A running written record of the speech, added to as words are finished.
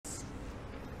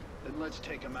Then let's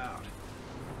take him out.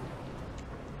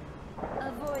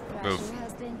 A void thrasher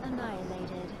has been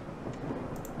annihilated.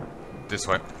 This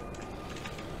way.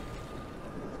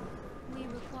 We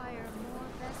require more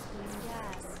Vespene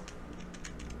gas.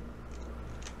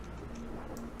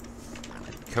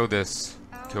 Kill this.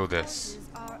 Kill this.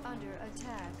 Our forces are under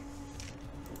attack.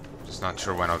 Just not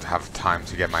sure when I'll have time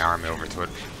to get my army over to it.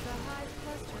 The hive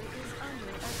cluster is under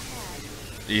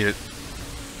attack. Eat it.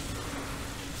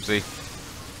 See?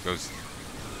 Goes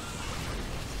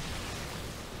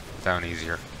down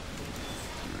easier.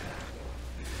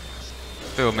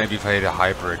 Still, maybe if I had a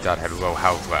hybrid that had low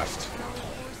health left. Our forces have met the enemy in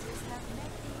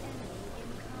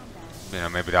combat. You know,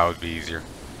 maybe that would be easier.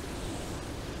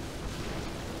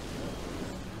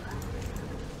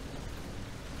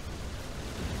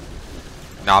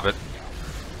 Knob it.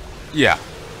 Yeah.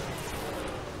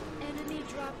 Enemy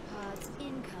drop pods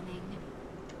incoming.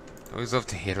 I always love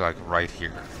to hit like right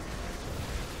here.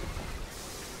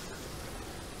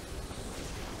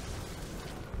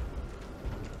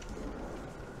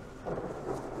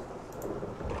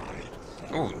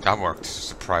 Oh, that worked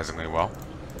surprisingly well.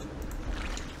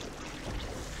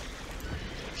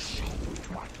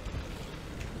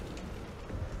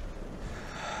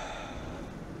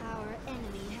 Our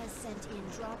enemy has sent in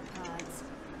drop pods.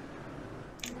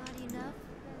 Not enough.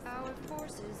 Our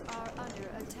forces are under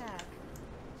attack.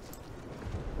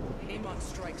 Amon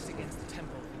strikes against the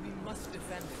temple. We must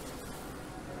defend it.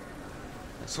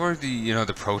 Sort of the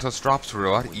the Protoss drops were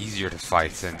a lot easier to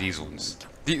fight than these ones.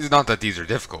 These, not that these are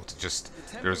difficult, just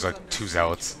there's like 2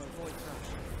 zealots.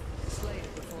 Slay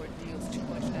it before it deals too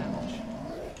much damage.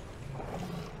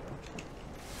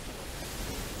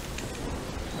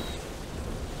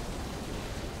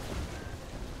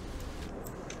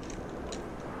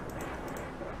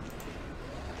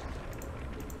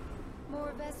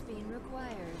 More Vespene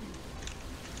required.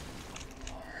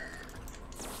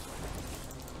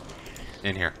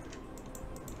 In here.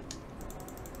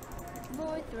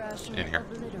 Void thrasher In here.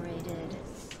 obliterated.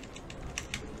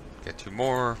 Get 2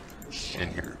 more. In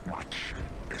here.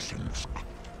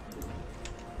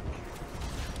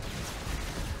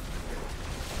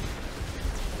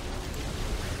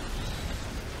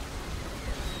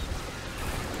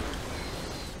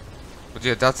 But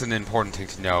yeah, that's an important thing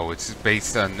to know. It's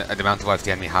based on the amount of life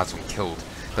the enemy has when killed.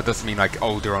 That doesn't mean like,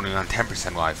 oh, they're only on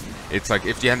 10% life. It's like,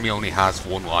 if the enemy only has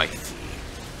 1 life,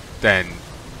 then,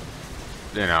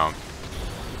 you know... It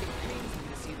pains me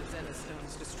to see the Zenith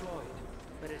stones destroyed,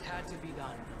 but it had to be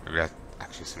done. Maybe that's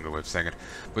actually a single way of saying it.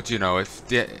 But you know, if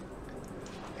the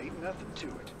Ain't nothing to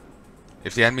it.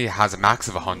 if the enemy has a max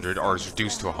of 100 or is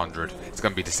reduced to 100, it's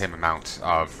going to be the same amount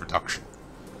of reduction.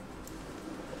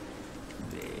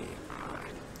 They are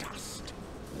dust.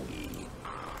 We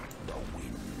are the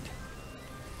wind.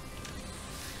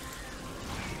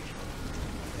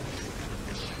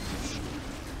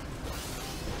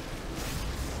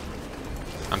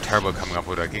 I'm terrible at coming up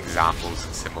with like examples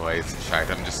and similes and shit.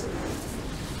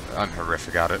 I'm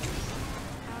horrific at it. Our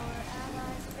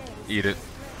allies' base Eat it.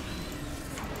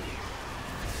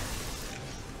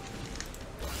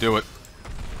 Do it.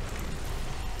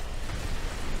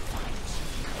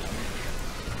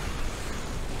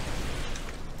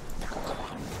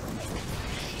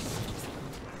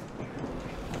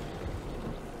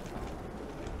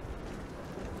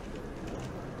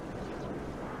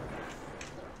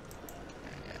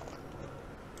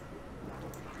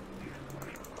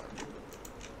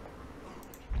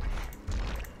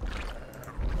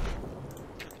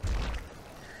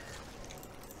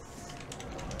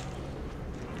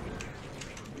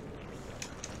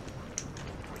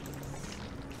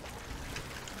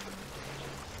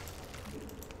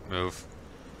 Move.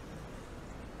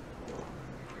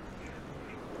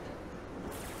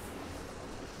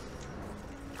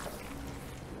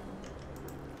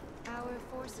 Our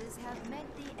forces have met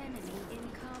the enemy in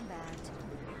combat.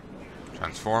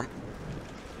 Transform.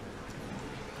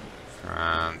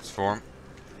 Transform.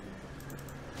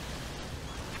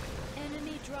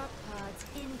 Enemy drop pods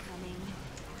incoming.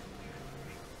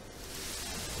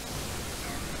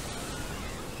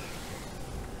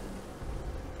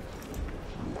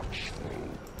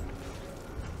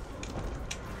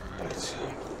 Right.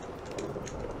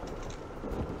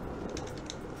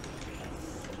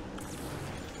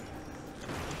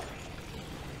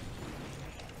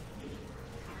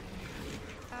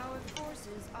 Our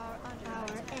forces are under Our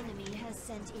enemy has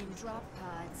sent in drop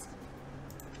pods.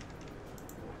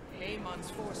 Amon's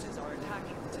forces are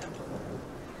attacking the temple.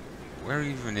 Where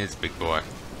even is Big Boy?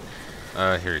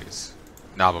 Here he is.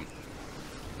 Knob him.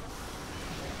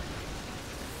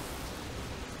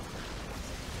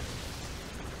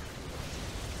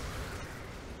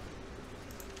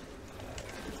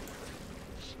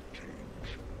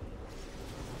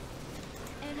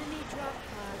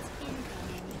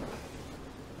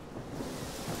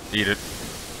 Eat it.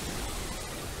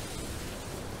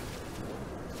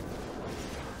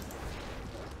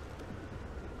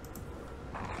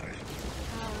 Our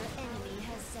enemy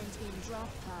has sent in drop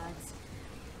pods.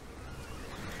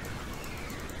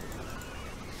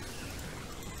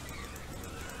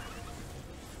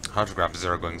 Hard to grab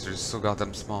zero wings, they're just so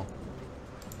goddamn small.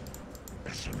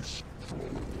 Essence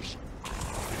flows.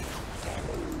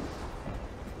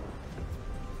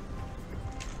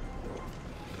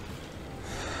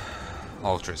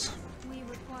 Ultras. We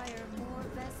require more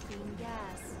Vespine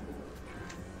gas.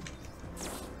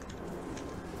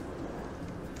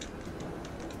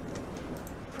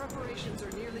 Preparations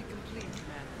are nearly complete,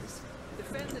 commanders.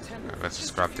 Defend the temple. Alright, for let's just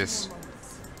just a grab few this. more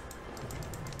moments.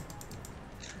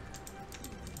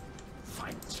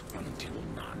 Fight until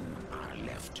none are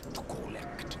left to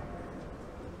collect.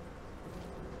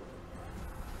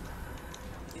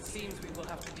 It seems we will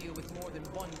have to deal with more than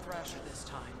one Thrasher this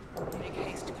time. Make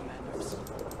haste, commanders.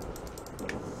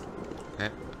 Okay.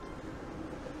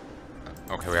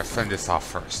 Okay, we have to fend this off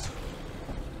first.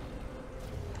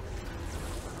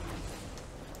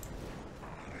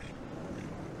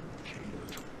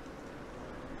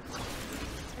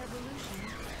 Evolution.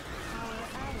 Our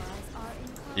allies are in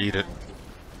combat. Eat it.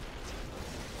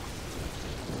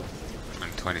 In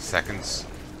 20 seconds.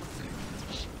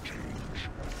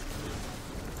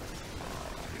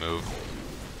 Move.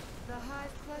 The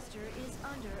hive cluster is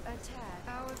under attack.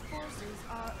 Our forces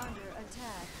are under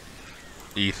attack.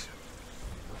 Eat.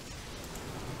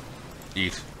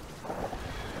 Eat.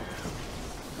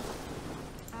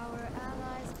 Our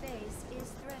allies' base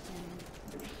is threatened.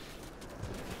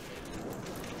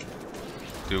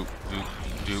 Do.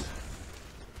 The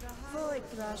Void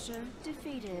Thrasher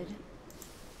defeated.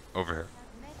 Over here.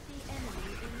 Met the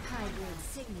enemy in hybrid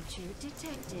signature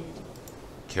detected.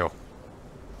 Kill.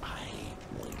 I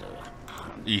will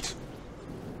hunt. Eat.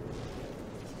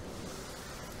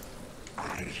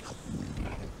 I will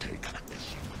take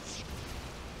essence.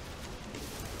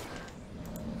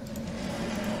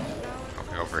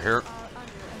 Okay, over here. Are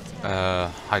under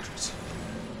attack. Hydras.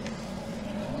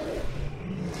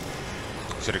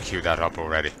 Should have queued that up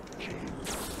already.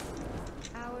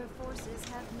 Our forces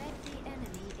have met the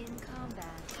enemy in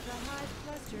combat. The hive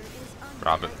cluster is under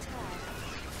Grab it. attack.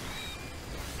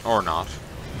 Or not.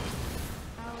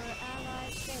 Our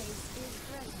allies' base is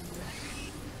threatened.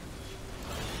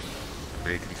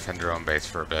 Maybe you can defend your own base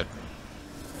for a bit.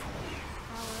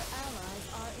 Our allies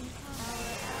are in combat. Our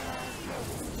allies'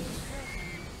 base is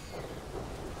threatened.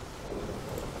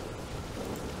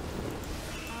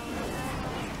 Our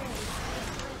allies' base is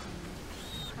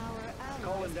threatened. Our allies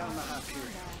Calling down the are in Hyperion.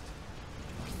 combat.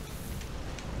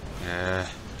 Yeah.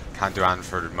 Can't do anything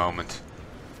for the moment.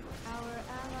 Our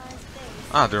allies'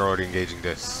 base. Ah, they're already engaging Our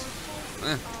this. forces Eh. are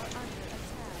under attack.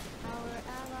 Our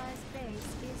allies' base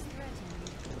is threatened.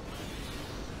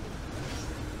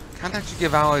 Can't actually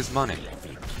give allies money.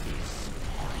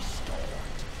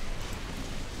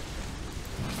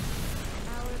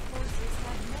 Our forces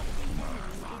have met the enemy in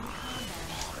combat.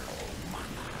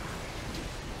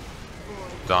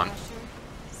 Void Done.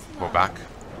 Thrasher, Go back.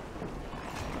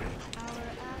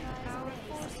 Our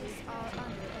forces are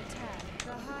under attack.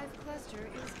 The hive cluster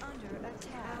is under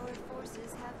attack. Our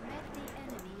forces have met the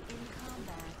enemy in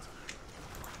combat.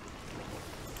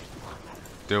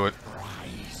 Do it.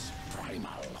 Rise,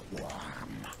 primal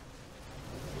worm.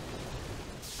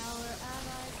 Our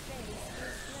allies' base is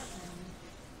threatened.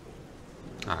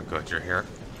 Ah, good, you're here.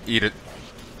 Eat it.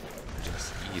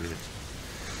 Just eat it.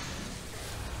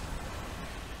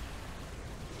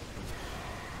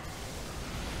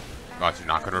 God, you're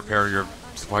not going to repair your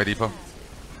supply depot?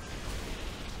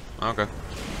 Okay.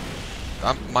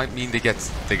 That might mean they get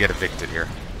evicted here.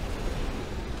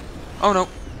 Oh no.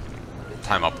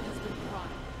 Time up. Has been primed.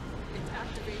 Its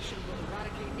activation will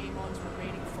eradicate Amon's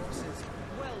remaining forces.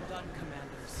 Well done,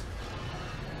 commanders.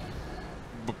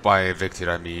 By evicted,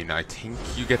 I mean I think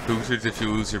you get booted if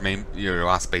you lose your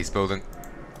last base building. I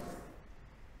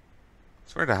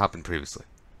swear that happened previously.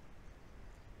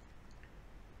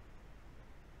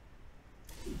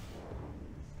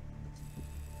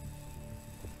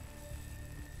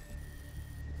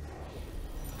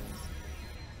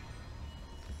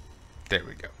 There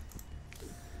we go.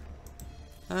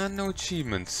 No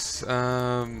achievements.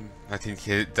 I think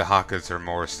Dehakas are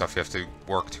more stuff you have to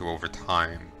work to over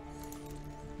time.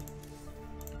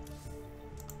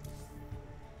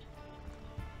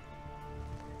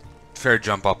 Fair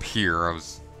jump up here.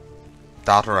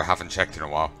 That or I haven't checked in a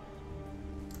while.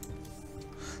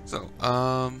 So,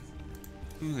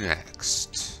 who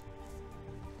next?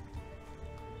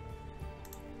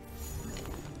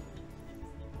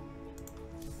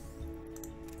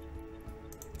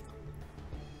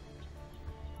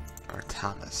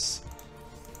 Artanis.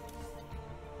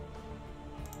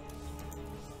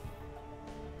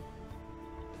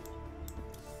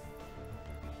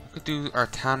 I could do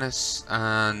Artanis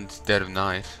and Dead of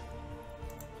Night.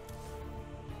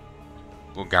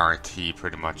 Will guarantee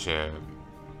pretty much a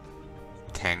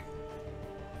 10.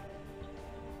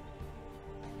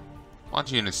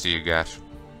 What units do you get?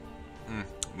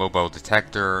 Mobile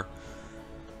Detector,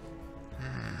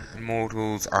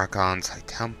 Immortals, Archons, High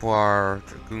Templar,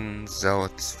 Dragoons,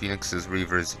 Zealots, Phoenixes,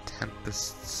 Reavers, and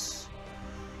Tempests,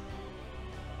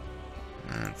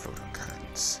 and Photon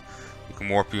Cannons. You can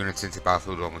warp units into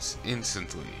battlefield almost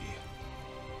instantly.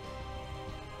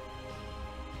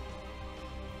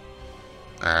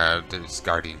 There's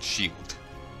Guardian Shield.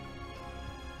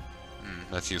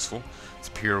 That's useful.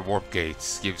 Superior Warp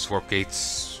Gates gives Warp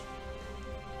Gates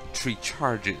 3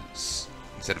 charges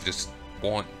instead of just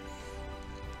 1.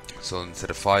 So instead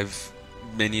of 5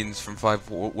 minions from 5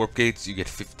 Warp Gates, you get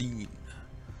 15.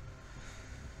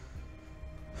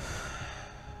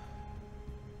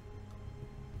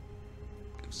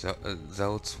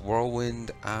 Zealot's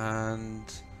Whirlwind and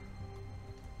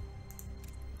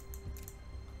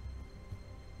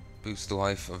boost the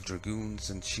life of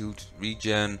Dragoons and shield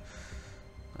regen,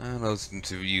 and allows them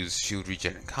to use shield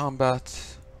regen in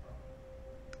combat.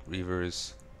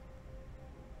 Reavers.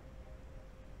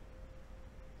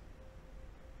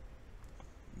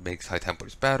 Makes High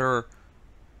Templars better.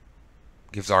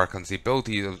 Gives Archons the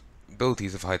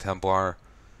abilities of High Templar.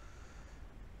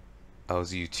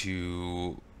 Allows you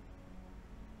to,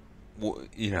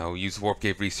 use Warp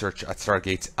Gate research at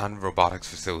Stargates and robotics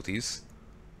facilities,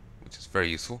 which is very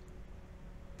useful.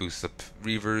 Boosts up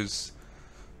Reavers.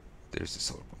 There's the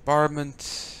Solar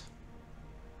Bombardment.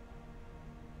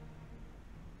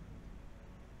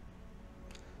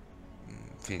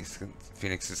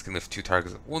 Phoenixes can lift 2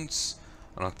 targets at once.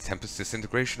 Unlock the Tempest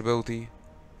Disintegration ability,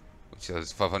 which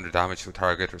does 500 damage to a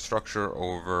target or structure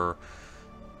over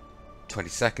 20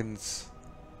 seconds.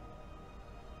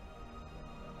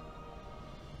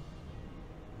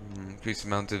 Increase the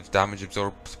amount of damage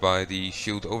absorbed by the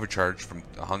shield overcharge from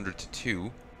 100 to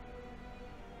 2.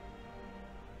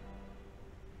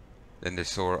 Then there's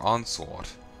Solar Onslaught,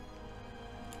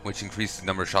 which increases the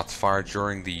number of shots fired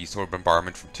during the Solar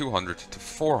Bombardment from 200 to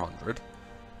 400,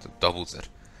 so it doubles it.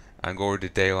 And Gore de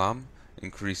Delam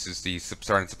increases the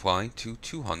starting supply to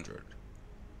 200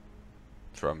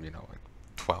 from, like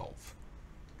 12.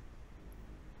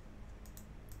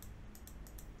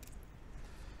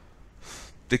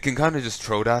 They can kind of just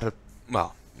throw that at,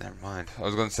 well, never mind. I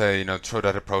was going to say, throw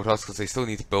that at Protoss because they still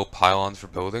need to build pylons for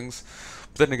buildings.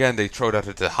 But then again, they throw that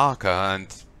at Dehaka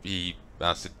and he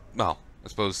has to, well, I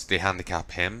suppose they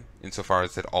handicap him insofar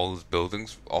as that all his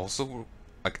buildings also,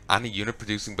 like any unit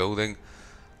producing building,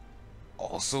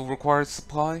 also requires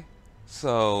supply.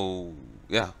 So,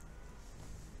 yeah.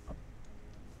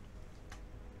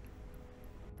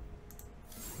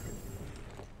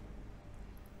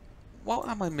 What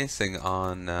am I missing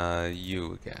on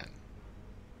you again?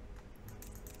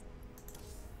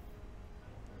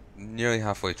 Nearly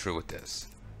halfway through with this.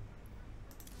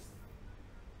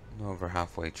 I'm over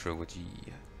halfway through with ye.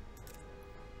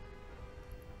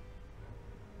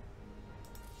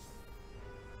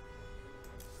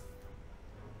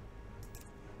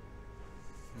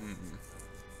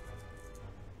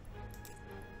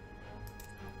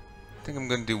 I think I'm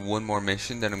going to do one more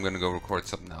mission, then I'm going to go record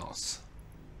something else.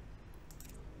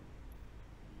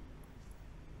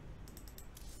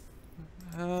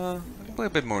 I can play a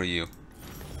bit more of you.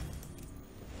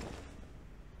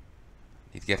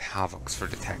 Need to get Havocs for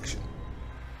detection.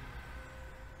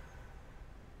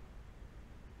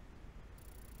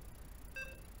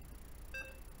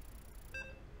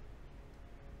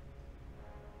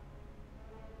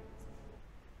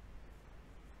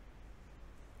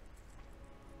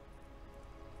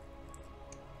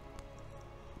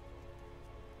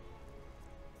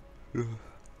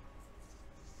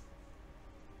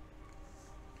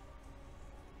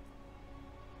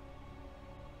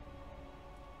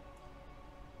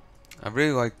 I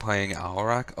really like playing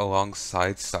Alarak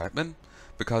alongside Simon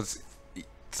because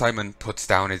Simon puts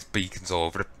down his beacons all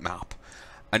over the map,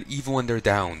 and even when they're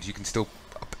downed, you can still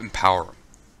empower them.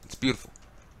 It's beautiful.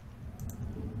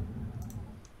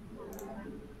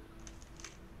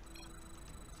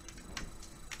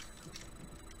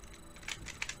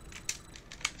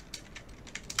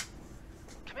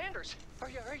 Commanders, are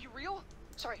you real?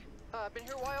 Sorry, I've been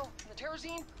here a while. The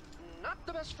Terrazine, not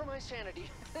the best for my sanity.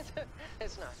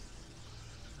 It's not.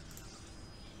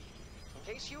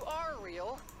 In case you are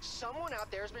real, someone out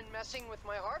there's been messing with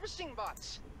my harvesting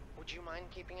bots. Would you mind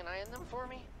keeping an eye on them for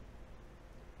me?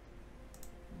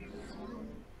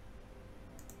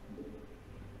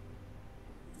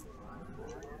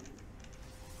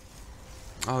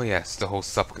 Oh yes, the whole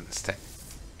supplicants thing.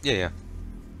 Yeah, yeah.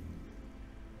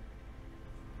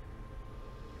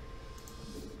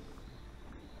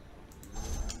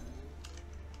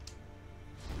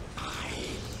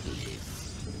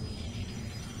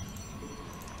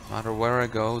 No matter where I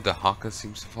go, the Dehaka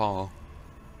seems to fall.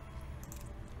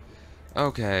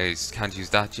 Okay, can't use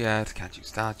that yet, can't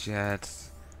use that yet.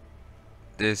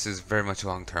 This is very much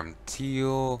long-term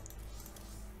teal.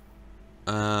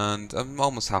 And I'm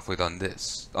almost halfway done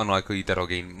this. Unlikely that I'll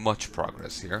gain much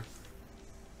progress here.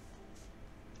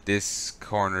 This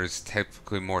corner is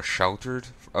typically more sheltered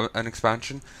for an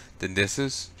expansion than this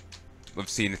is. I've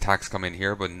seen attacks come in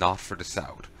here, but not for the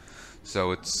south.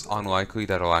 So it's unlikely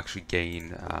that I'll actually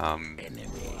gain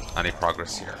any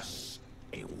progress here.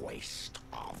 A waste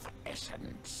of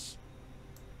essence.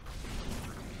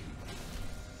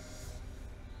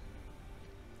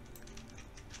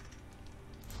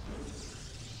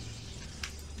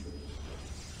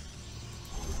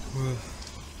 There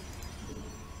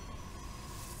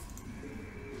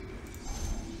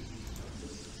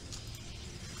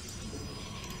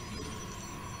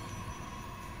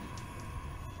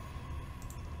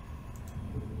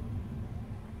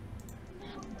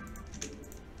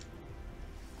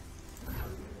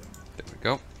we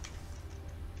go.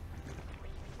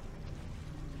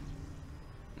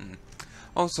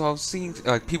 Also, I was seeing,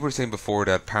 people were saying before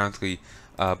that apparently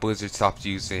Blizzard stopped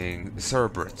using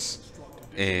Cerberus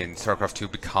in StarCraft 2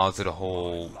 because of the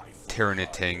whole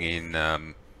Tyranid thing in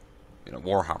you know,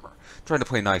 Warhammer. Trying to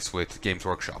play nice with Games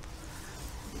Workshop.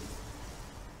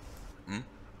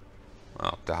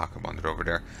 Oh, Dehaka wandered over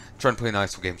there. Trying to play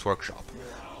nice with Games Workshop.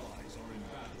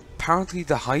 Apparently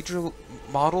the Hydra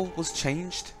model was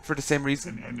changed for the same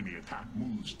reason. An enemy attack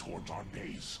moves towards our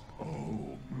base.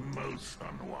 Oh, most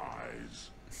unwise.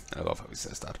 I love how he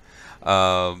says that.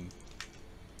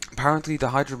 Apparently the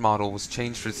Hydra model was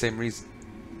changed for the same reason.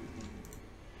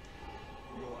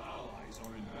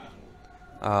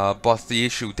 But the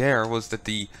issue there was that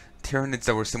the Tyranids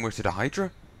that were similar to the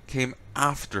Hydra came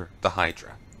after the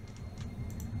Hydra.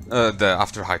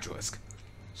 After Hydralisk.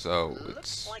 So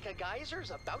it's Looks like a geyser's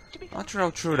about to become not sure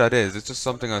how true that is. It's just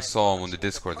something I saw on the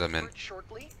Discord I'm in.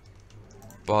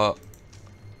 But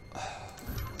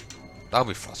that'll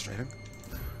be frustrating.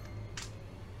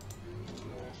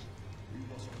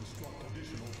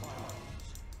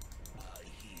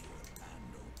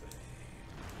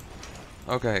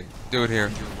 Okay, do it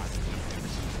here.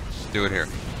 Do it here.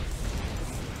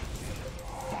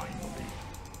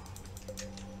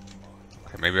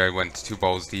 Okay, maybe I went 2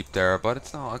 balls deep there, but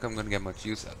it's not like I'm gonna get much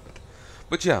use out of it.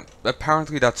 But yeah,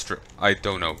 apparently that's true. I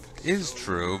don't know if it is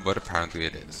true, but apparently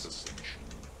it is.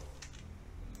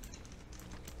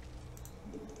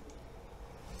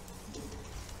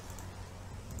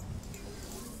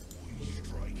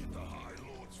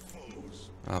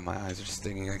 Oh, my eyes are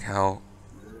stinging like hell.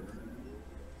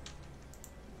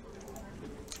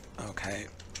 Okay.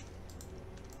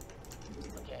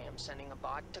 Okay, I'm sending a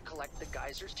bot to collect the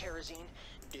geyser's terrazine.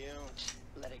 Don't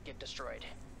let it get destroyed.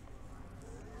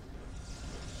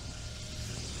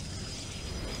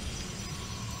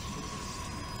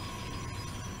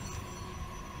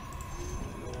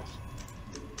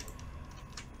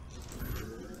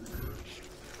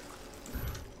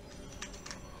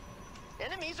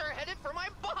 Enemies are headed for my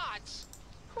bots!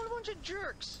 What a bunch of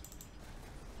jerks!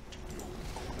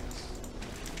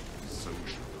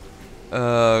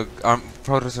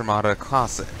 Protoss Armada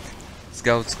Classic.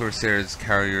 Scouts, Corsairs,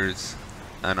 Carriers,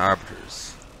 and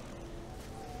Arbiters.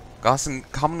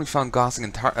 Commonly found gassing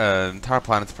entire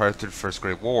planets prior to the First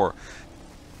Great War.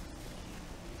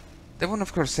 They wouldn't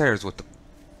have Corsairs with them.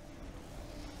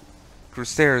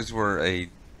 Corsairs were a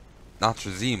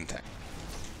Natrazim thing.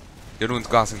 The other ones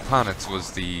gassing planets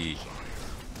was the,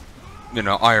 you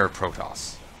know, Ire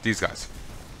Protoss. These guys.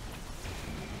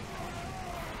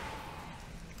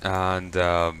 And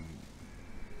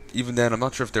even then, I'm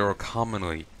not sure if they were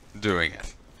commonly doing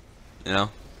it. You know,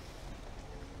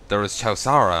 there was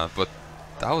Chowsara, but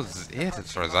that was it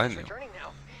as far as I knew. Returning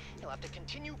now. You'll have to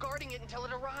continue guarding it until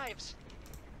it arrives.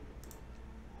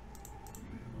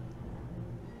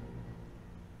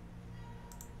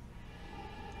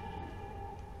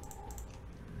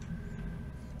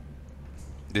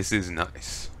 This is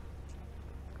nice.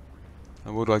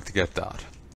 I would like to get that.